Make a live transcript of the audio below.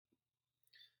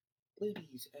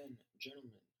Ladies and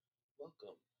gentlemen,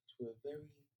 welcome to a very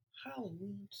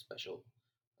Halloween special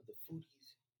of the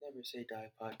Foodies Never Say Die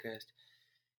podcast.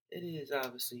 It is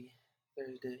obviously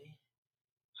Thursday,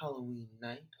 Halloween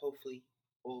night. Hopefully,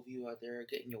 all of you out there are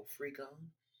getting your freak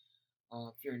on.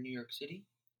 If you're in New York City,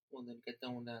 well, then get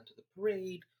down to the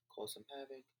parade, cause some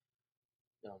havoc,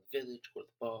 down the village, go to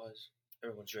the bars.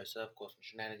 Everyone's dressed up, cause some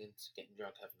shenanigans, getting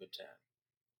drunk, have a good time.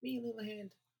 Me, on the other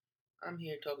hand, I'm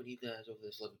here talking to you guys over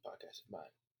this lovely podcast of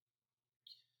mine.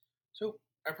 So,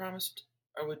 I promised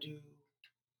I would do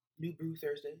New Brew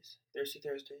Thursdays, Thirsty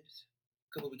Thursdays,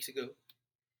 a couple weeks ago.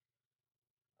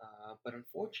 But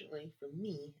unfortunately for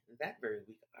me, that very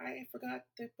week, I forgot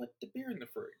to put the beer in the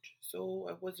fridge. So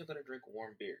I wasn't going to drink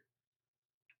warm beer.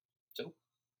 So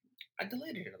I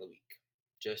delayed it another week.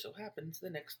 Just so happens the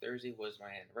next Thursday was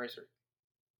my anniversary.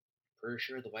 Pretty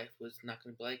sure the wife was not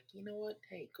going to be like, you know what?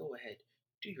 Hey, go ahead,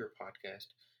 do your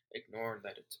podcast. Ignore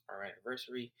that it's our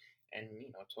anniversary and,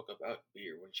 talk about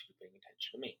beer when she be paying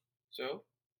attention to me. So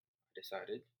I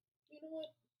decided, you know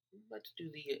what? Let's do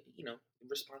the,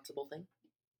 responsible thing,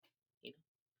 you know,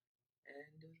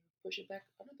 and push it back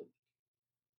another week.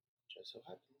 Just so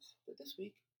happens that this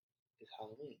week is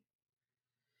Halloween.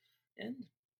 And,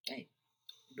 hey,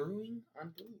 brewing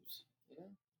on brews,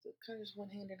 it kind of just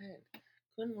went hand in hand.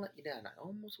 Couldn't let you down. I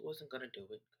almost wasn't going to do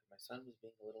it because my son was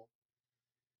being a little,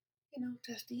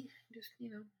 testy. Just,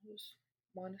 was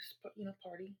wanting to,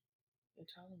 party.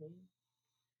 It's Halloween.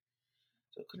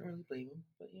 So I couldn't really blame him.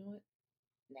 But you know what?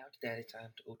 Now it's daddy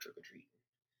time to go trick or treating.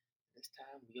 This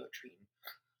time we are treating.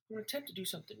 I'm going to attempt to do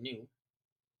something new.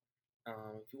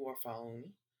 If you are following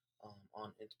me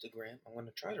on Instagram, I'm going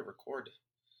to try to record,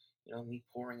 me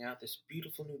pouring out this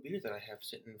beautiful new beer that I have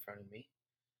sitting in front of me.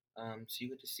 So you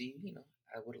get to see,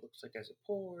 what it looks like as it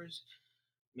pours.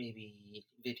 Maybe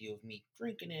video of me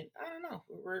drinking it. I don't know.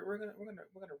 We're gonna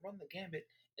run the gambit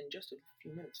in just a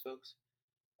few minutes, folks.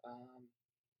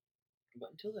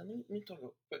 But until then, let me talk a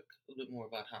little bit more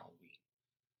about Halloween.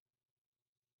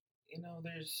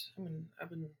 I've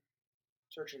been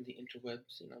searching the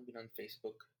interwebs. I've been on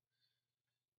Facebook,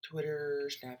 Twitter,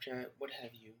 Snapchat, what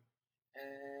have you.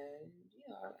 And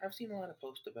I've seen a lot of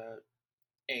posts about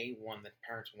one that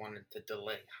parents wanted to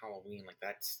delay Halloween, like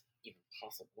that's even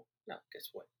possible. No,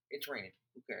 guess what? It's raining.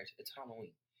 Who cares? It's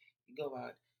Halloween. You go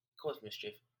out, cause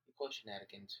mischief, you cause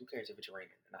shenanigans. Who cares if it's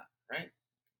raining or not, right?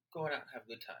 Go out and have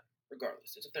a good time.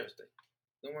 Regardless, it's a Thursday.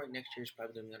 Don't worry, next year's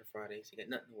probably gonna be on a Friday, so you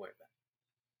got nothing to worry about.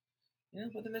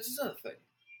 But then there's this other thing.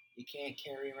 You can't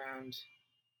carry around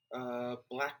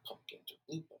black pumpkins or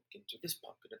blue pumpkins or this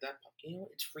pumpkin or that pumpkin. You know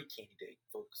what? It's free candy day,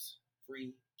 folks.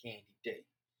 Free candy day.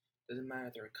 Doesn't matter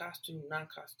if they're in costume,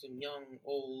 non-costume, young,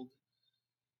 old.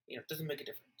 It doesn't make a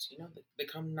difference. They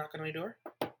come knocking on your door.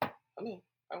 Hello,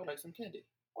 I would like some candy.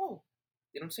 Oh,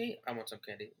 they don't say I want some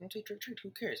candy. They don't say trick or treat.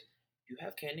 Who cares? If you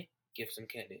have candy, give some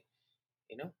candy.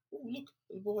 Oh look,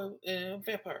 little boy,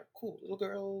 vampire, cool. Little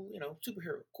girl,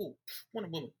 superhero, cool. Wonder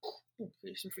Woman, cool.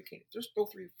 Here's some free candy. Just throw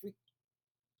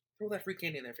that free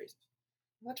candy in their faces.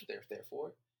 That's what they're there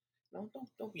for. No,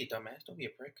 don't be a dumbass. Don't be a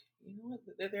prick. You know what?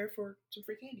 They're there for some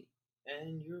free candy,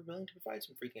 and you're willing to provide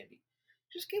some free candy.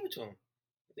 Just give it to them.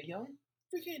 If they're young,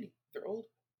 free candy. If they're old,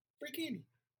 free candy.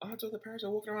 Odds are the parents are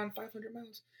walking around 500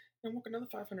 miles and walk another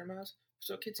 500 miles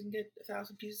so kids can get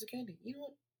 1,000 pieces of candy. You know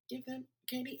what? Give them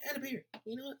candy and a beer.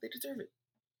 You know what? They deserve it.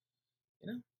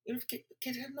 Even if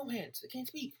kids have no hands, they can't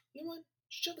speak. You know what?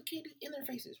 Shove the candy in their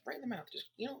faces, right in the mouth.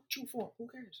 Just chew for them. Who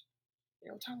cares?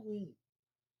 It's Halloween.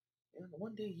 The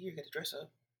one day a year you get to dress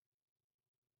up.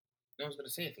 No one's gonna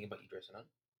say anything about you dressing up.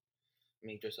 I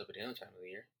mean, you dress up at any other time of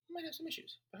the year, you might have some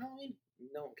issues. But Halloween,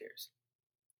 no one cares.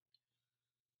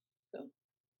 So,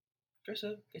 dress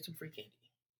up, get some free candy.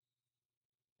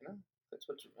 That's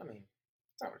what it's not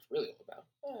what it's really all about.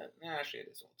 But, actually,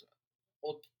 it is all about.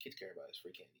 All kids care about is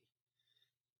free candy.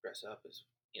 Dress up as,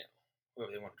 whoever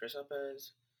they want to dress up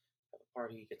as, have a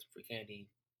party, get some free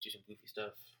candy, do some goofy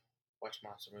stuff, watch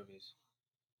monster movies.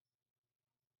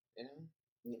 It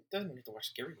doesn't mean you have to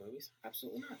watch scary movies.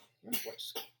 Absolutely not. You don't have to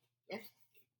watch scary.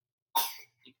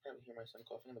 You can probably hear my son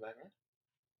coughing in the background.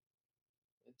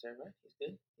 It's alright. He's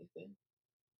good. He's good.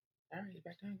 Alright, he's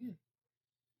back down again.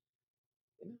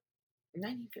 In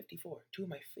 1954, two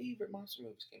of my favorite monster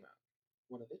movies came out.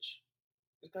 One of which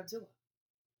is Godzilla.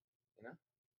 You know?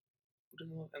 Who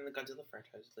doesn't love? And the Godzilla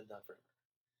franchise has lived on forever.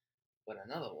 But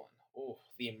another one. Oh,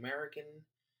 the American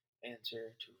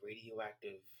answer to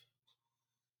radioactive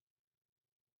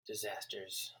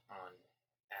disasters on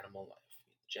animal life.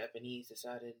 The Japanese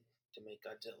decided to make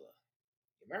Godzilla.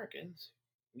 The Americans,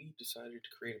 we decided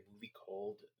to create a movie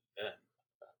called Them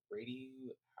about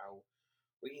how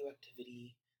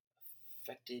radioactivity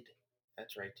infected.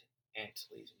 That's right, ants,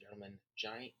 ladies and gentlemen.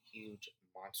 Giant, huge,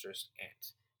 monstrous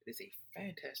ants. It is a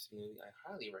fantastic movie. I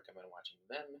highly recommend watching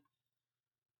them.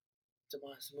 It's a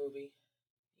monster movie.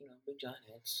 Big giant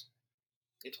ants.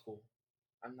 It's cool.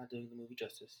 I'm not doing the movie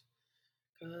justice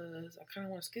because I kind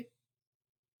of want to skip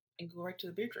and go right to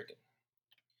the beer drinking.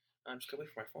 I'm just gonna wait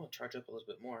for my phone to charge up a little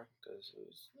bit more because it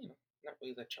was, not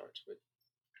really that charged. But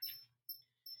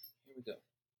here we go.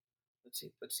 Let's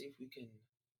see if we can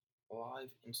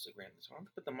live Instagram this. I'm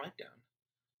gonna put the mic down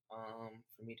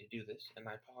for me to do this, and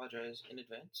I apologize in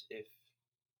advance if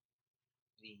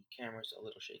the camera's a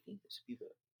little shaky. This will be the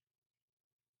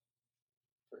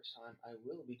first time I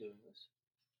will be doing this.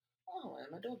 Oh,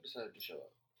 and my dog decided to show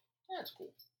up. That's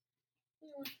cool.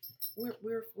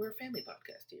 We're a family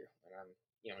podcast here, and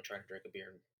I'm trying to drink a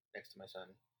beer next to my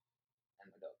son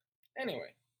and my dog.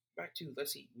 Anyway, back to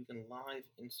let's see, we can live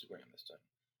Instagram this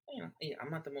time. Yeah,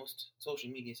 I'm not the most social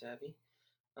media savvy,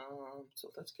 so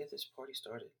let's get this party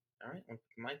started. All right, I'm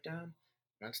put the mic down.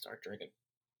 Let's start drinking.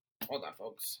 Hold on,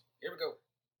 folks. Here we go.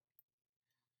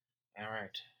 All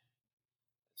right.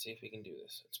 Let's see if we can do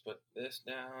this. Let's put this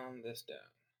down, this down.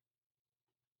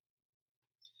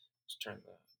 Let's turn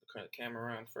the camera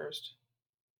around first.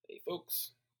 Hey,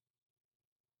 folks.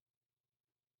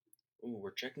 Ooh,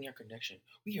 we're checking our connection.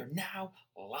 We are now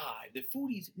live. The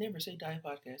Foodies Never Say Die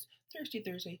podcast,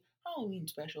 Thursday, Halloween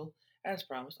special. As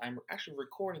promised, I'm actually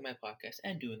recording my podcast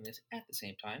and doing this at the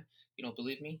same time. You don't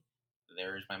believe me?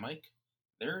 There's my mic.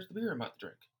 There's the beer I'm about to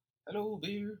drink. Hello,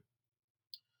 beer.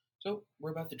 So,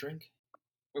 we're about to drink.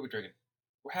 What are we drinking?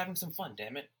 We're having some fun,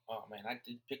 damn it. Oh man, I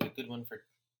did pick a good one for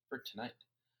tonight.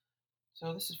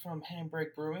 So this is from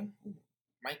Handbrake Brewing. Ooh,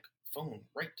 mic phone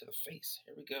right to the face.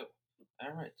 Here we go.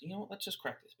 Alright, you know what? Let's just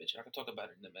crack this bitch. I can talk about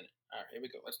it in a minute. Alright, here we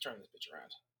go. Let's turn this bitch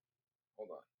around. Hold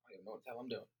on. I don't know what the hell I'm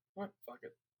doing. What? Fuck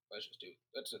it. Let's just do it.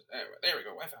 Let's just. There we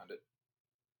go. I found it.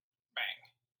 Bang.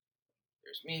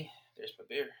 There's me. There's my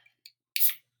beer.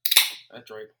 That's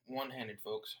right. One-handed,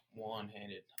 folks.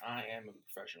 One-handed. I am a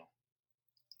professional.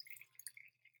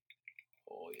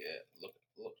 Oh yeah. Look.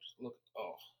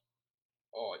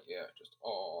 Oh yeah.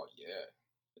 Oh yeah.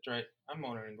 That's right. I'm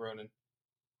moaning and groaning.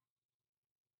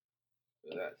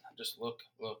 Look at that. Just look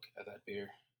at that beer.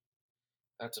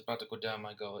 That's about to go down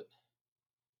my gullet.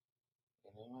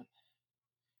 You know what?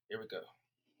 Here we go.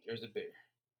 Here's the beer.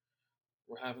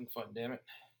 We're having fun, damn it.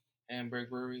 Handbrake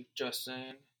Brewery, just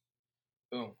saying.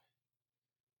 Boom.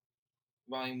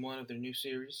 Volume 1 of their new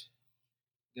series.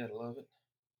 Gotta love it.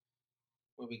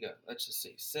 What we got? Let's just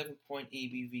see. 7-point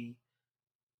ABV,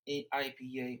 8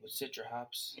 IPA with citra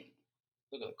hops.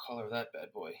 Look at the color of that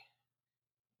bad boy.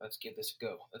 Let's give this a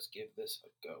go.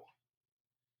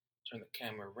 Turn the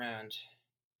camera around.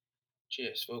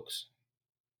 Cheers, folks.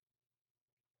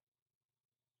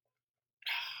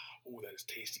 Ooh,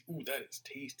 that is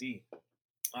tasty.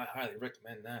 I highly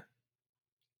recommend that.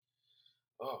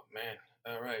 Oh, man.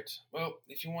 All right. Well,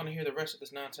 if you want to hear the rest of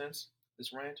this nonsense,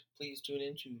 this rant, please tune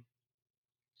into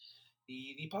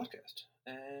the podcast,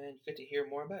 and you get to hear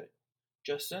more about it.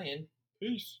 Just saying.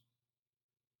 Peace.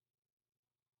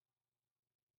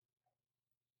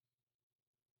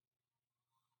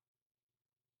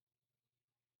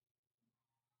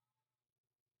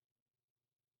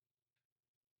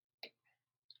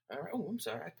 All right. Oh, I'm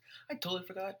sorry. I totally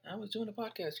forgot. I was doing a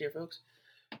podcast here, folks.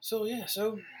 So yeah.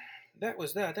 So that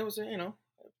was that. That was a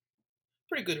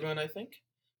pretty good run, I think.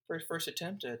 First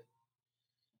attempt at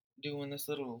doing this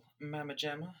little mama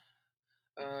jamma.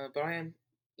 But I am,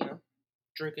 you know,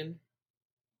 drinking,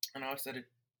 and I said it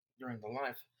during the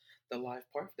live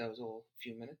part. That was all a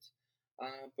few minutes.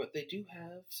 But they do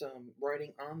have some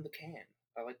writing on the can.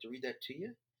 I'd like to read that to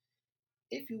you.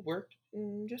 If you work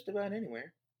just about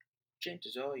anywhere,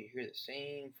 chances are you hear the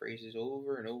same phrases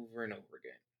over and over and over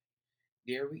again.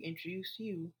 Dare we introduce to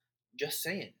you just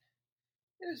saying?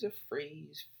 It is a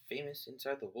phrase famous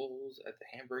inside the walls at the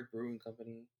Hamburg Brewing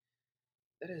Company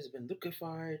that has been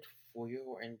liquefied for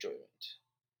your enjoyment.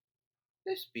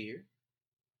 This beer,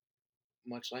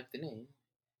 much like the name,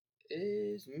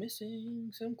 is missing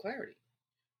some clarity.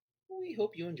 We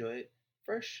hope you enjoy it.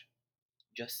 Fresh,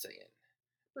 just saying.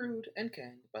 Brewed and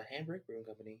canned by Hamburg Brewing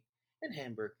Company in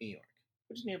Hamburg, New York,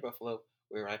 which is near Buffalo,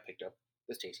 where I picked up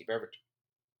this tasty beverage.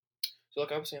 So,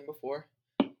 like I was saying before,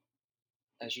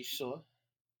 as you saw,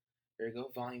 there you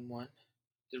go, Volume 1,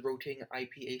 the rotating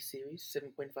IPA series,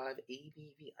 7.5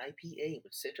 ABV IPA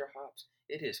with citra hops.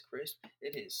 It is crisp,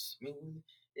 it is smooth,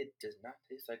 it does not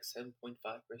taste like 7.5%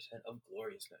 of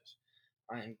gloriousness.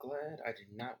 I am glad I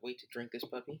did not wait to drink this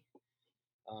puppy,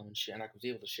 and I was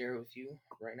able to share it with you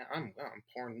right now. I'm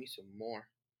pouring me some more.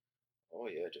 Oh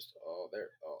yeah, just oh there,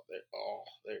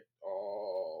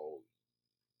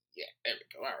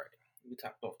 All right, we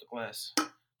topped off the glass.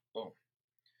 Boom.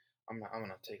 I'm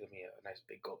gonna take me a nice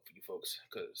big gulp for you folks,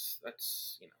 cause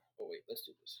that's Oh wait, let's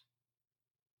do this.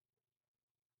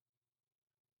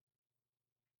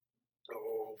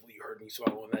 Oh, hopefully you heard me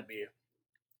swallowing that beer.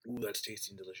 Ooh, that's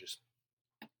tasty and delicious.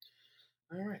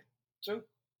 All right, so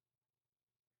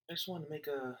I just wanted to make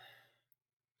a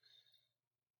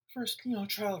first,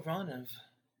 trial run of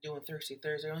doing Thirsty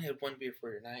Thursday. I only had one beer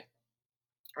for tonight.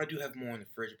 I do have more in the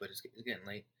fridge, but it's getting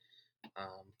late.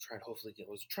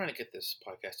 Was trying to get this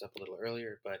podcast up a little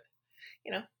earlier, but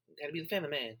gotta be the family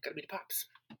man, gotta be the pops,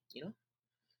 you know.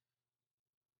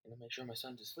 Make sure my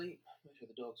son's asleep, make sure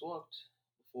the dog's walked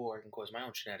before I can cause my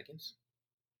own shenanigans.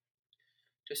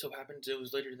 Just so happens it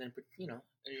was later than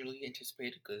initially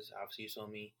anticipated, because obviously you saw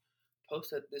me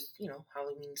post that this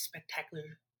Halloween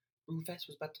spectacular brew fest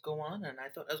was about to go on, and I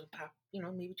thought I was gonna pop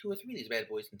maybe 2 or 3 of these bad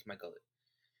boys into my gullet.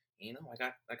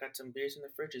 I got some beers in the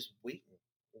fridge just waiting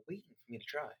for me to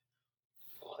try.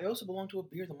 I also belong to a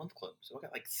beer of the month club, so I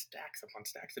got like stacks upon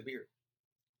stacks of beer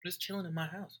just chilling in my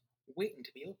house, waiting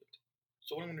to be opened.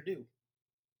 So what I'm gonna do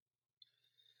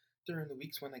during the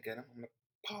weeks when I get them, I'm gonna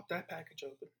pop that package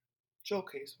open,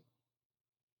 showcase them,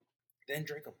 then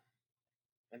drink them,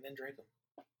 and then drink them,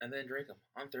 and then drink them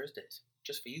on Thursdays,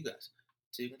 just for you guys,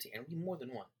 so you can see. And it'll be more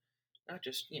than one, not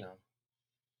just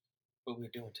what we're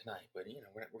doing tonight, but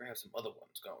we're gonna have some other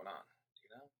ones going on,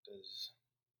 because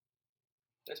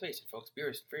let's face it, folks, beer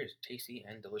is tasty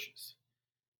and delicious.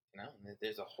 And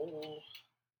there's a whole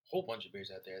bunch of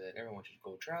beers out there that everyone should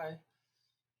go try.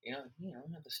 You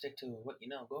don't have to stick to what you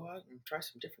know. Go out and try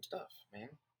some different stuff, man.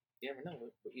 You never know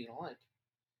what you're gonna like.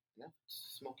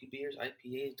 Smoky beers,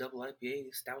 IPAs, double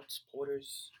IPAs, stouts,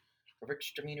 porters,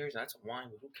 Gewürztraminers. That's a wine,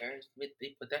 but who cares?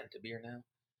 They put that into beer now.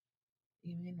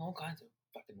 All kinds of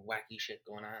fucking wacky shit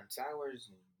going on. Sours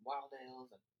and wild ales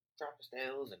and Trappist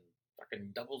ales and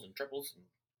fucking doubles and triples and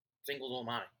singles. Oh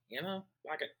my,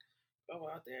 like it. Go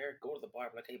out there, go to the bar,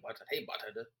 be like, hey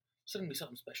bartender, send me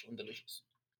something special and delicious.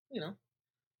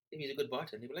 If he's a good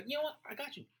bartender, he'd be like, you know what, I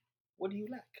got you. What do you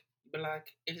like? You'd be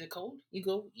like, is it cold? You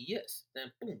go, yes.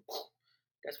 Then boom,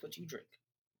 that's what you drink.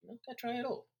 Gotta try it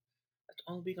all. That's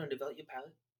the only way you're gonna develop your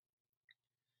palate.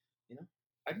 You know,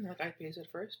 I didn't like IPAs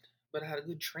at first, but I had a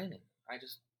good training.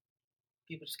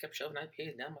 People just kept shoving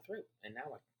IPAs down my throat, and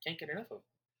now I can't get enough of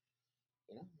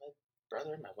them. My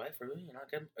brother, my wife, or I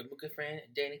got a good friend,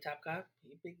 Danny Topcop.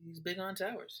 He's big on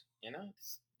sours.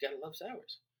 Gotta love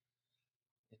sours.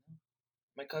 You know,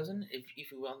 my cousin, if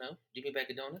you well know, Jimmy Bag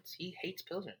of Donuts, he hates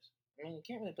Pilsners. You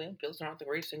can't really blame him. Pilsner aren't the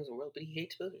greatest things in the world, but he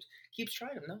hates Pilsners. Keeps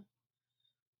trying them, though.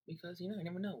 Because, you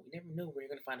never know. You never know where you're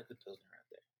going to find a good Pilsner out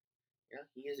there.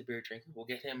 He is a beer drinker. We'll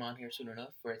get him on here soon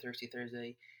enough for a Thirsty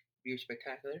Thursday Beer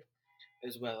Spectacular,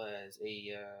 as well as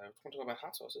we're going to talk about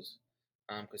hot sauces,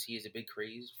 because he is a big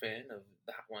crazed fan of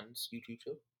the Hot Ones YouTube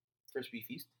show, First We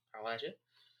Feast, Elijah.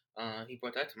 He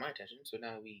brought that to my attention, so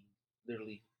now we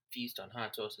literally feast on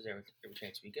hot sauces every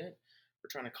chance we get. We're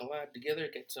trying to collab together,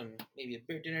 get maybe a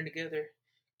beer dinner together,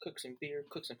 cook some beer,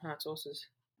 cook some hot sauces,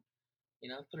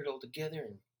 put it all together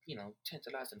and,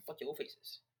 tantalize and fuck your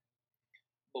faces.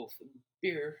 Both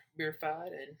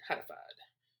beer-fied and hotified.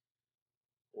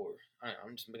 Or,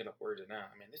 I'm just making up words now.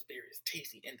 This beer is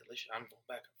tasty and delicious. I'm going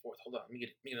back and forth. Hold on, let me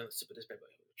get another sip of this bad boy.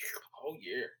 Oh,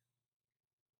 yeah.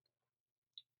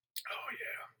 Oh,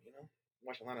 yeah.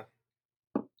 Watching a lot of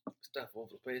stuff all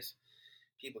over the place.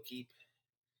 People keep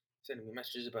sending me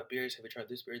messages about beers. Have you tried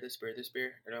this beer, this beer, this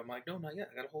beer? And I'm like, no, not yet.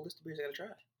 I got a whole list of beers I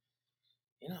gotta try.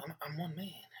 I'm one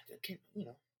man. I can't,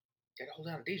 gotta hold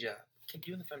down a day job. Can't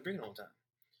do anything if I'm drinking all the time.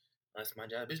 Unless my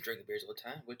job is drinking beers all the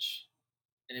time, which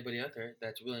anybody out there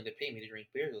that's willing to pay me to drink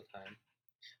beers all the time,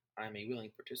 I'm a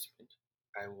willing participant.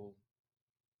 I will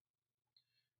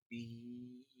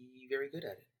be very good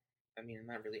at it. I'm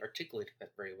not really articulating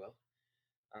that very well.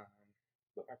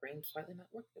 But my brain's slightly not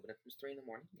working. But if it's 3 in the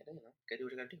morning, gotta do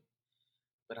what I gotta do.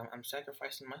 But I'm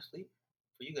sacrificing my sleep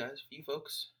for you guys, for you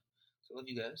folks. So I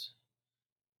love you guys.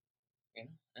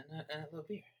 And I love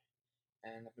beer.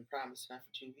 And I've been promising that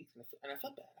for 2 weeks, and I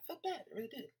felt bad. I felt bad. I really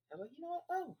did. I was like, you know what?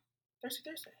 Oh, Thirsty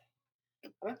Thursday. I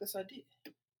like this idea.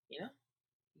 You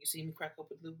can see me crack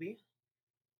open a little beer,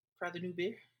 try the new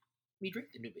beer, me drink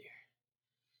the new beer.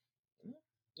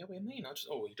 Yeah, what I mean?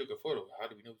 You took a photo. How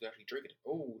do we know who's actually drinking it?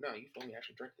 Oh, no, you told me I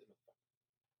actually drink it.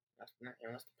 That's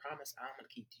the promise I'm going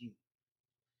to keep to you.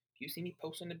 If you see me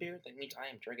posting the beer, that means I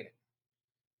am drinking it.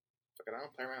 Fuck it, I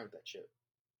don't play around with that shit.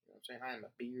 You know what I'm saying? I am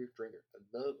a beer drinker. I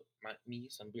love me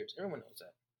some beers. Everyone knows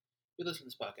that. If you listen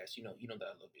to this podcast, you know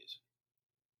that I love beers.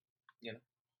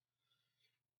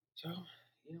 So,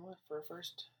 you know what? For a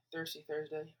first Thirsty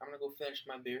Thursday, I'm gonna go finish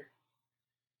my beer.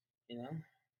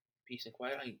 peace and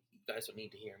quiet. You guys don't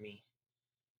need to hear me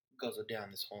guzzle down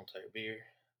this whole entire beer.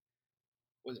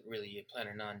 Wasn't really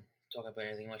planning on talking about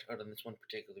anything much other than this one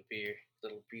particular beer.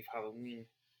 Little brief Halloween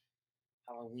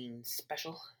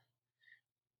special.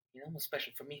 You know, it was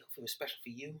special for me. Hopefully, it was special for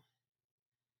you.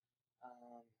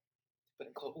 Um, but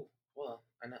in close. Ooh, hold on.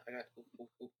 I got.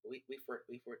 Wait for it.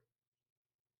 Wait for it.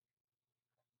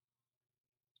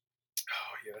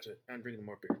 Oh yeah, that's it. I'm drinking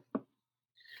more beer.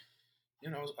 You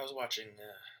know, I was watching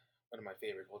one of my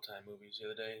favorite all-time movies the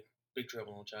other day, Big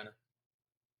Trouble in Little China.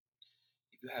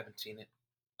 If you haven't seen it,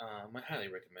 I highly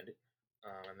recommend it.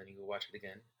 And then you go watch it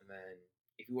again. And then,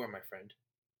 if you are my friend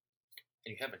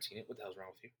and you haven't seen it, what the hell's wrong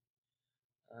with you?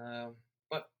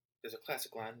 But there's a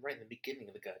classic line right in the beginning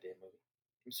of the goddamn movie.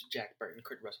 Mr. Jack Burton,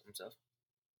 Kurt Russell himself,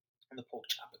 on the Pork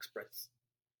Chop Express,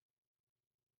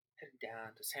 heading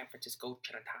down to San Francisco,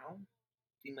 Chinatown,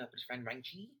 team up with his friend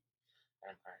Rangy.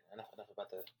 Alright, enough about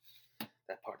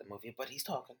that part of the movie. But he's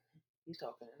talking. He's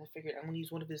talking, and I figured I'm gonna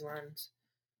use one of his lines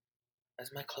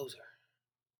as my closer.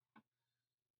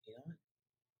 You know what?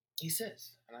 He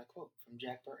says, and I quote from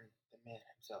Jack Burton, the man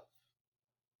himself.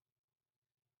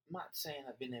 I'm not saying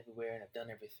I've been everywhere and I've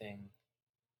done everything,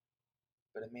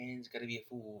 but a man's gotta be a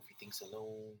fool if he thinks he's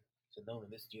alone in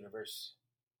this universe.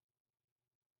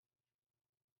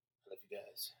 I love you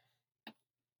guys.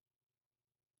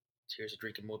 Cheers to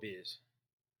drinking more beers.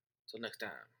 Till next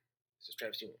time, this is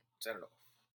Travis Human, signing off.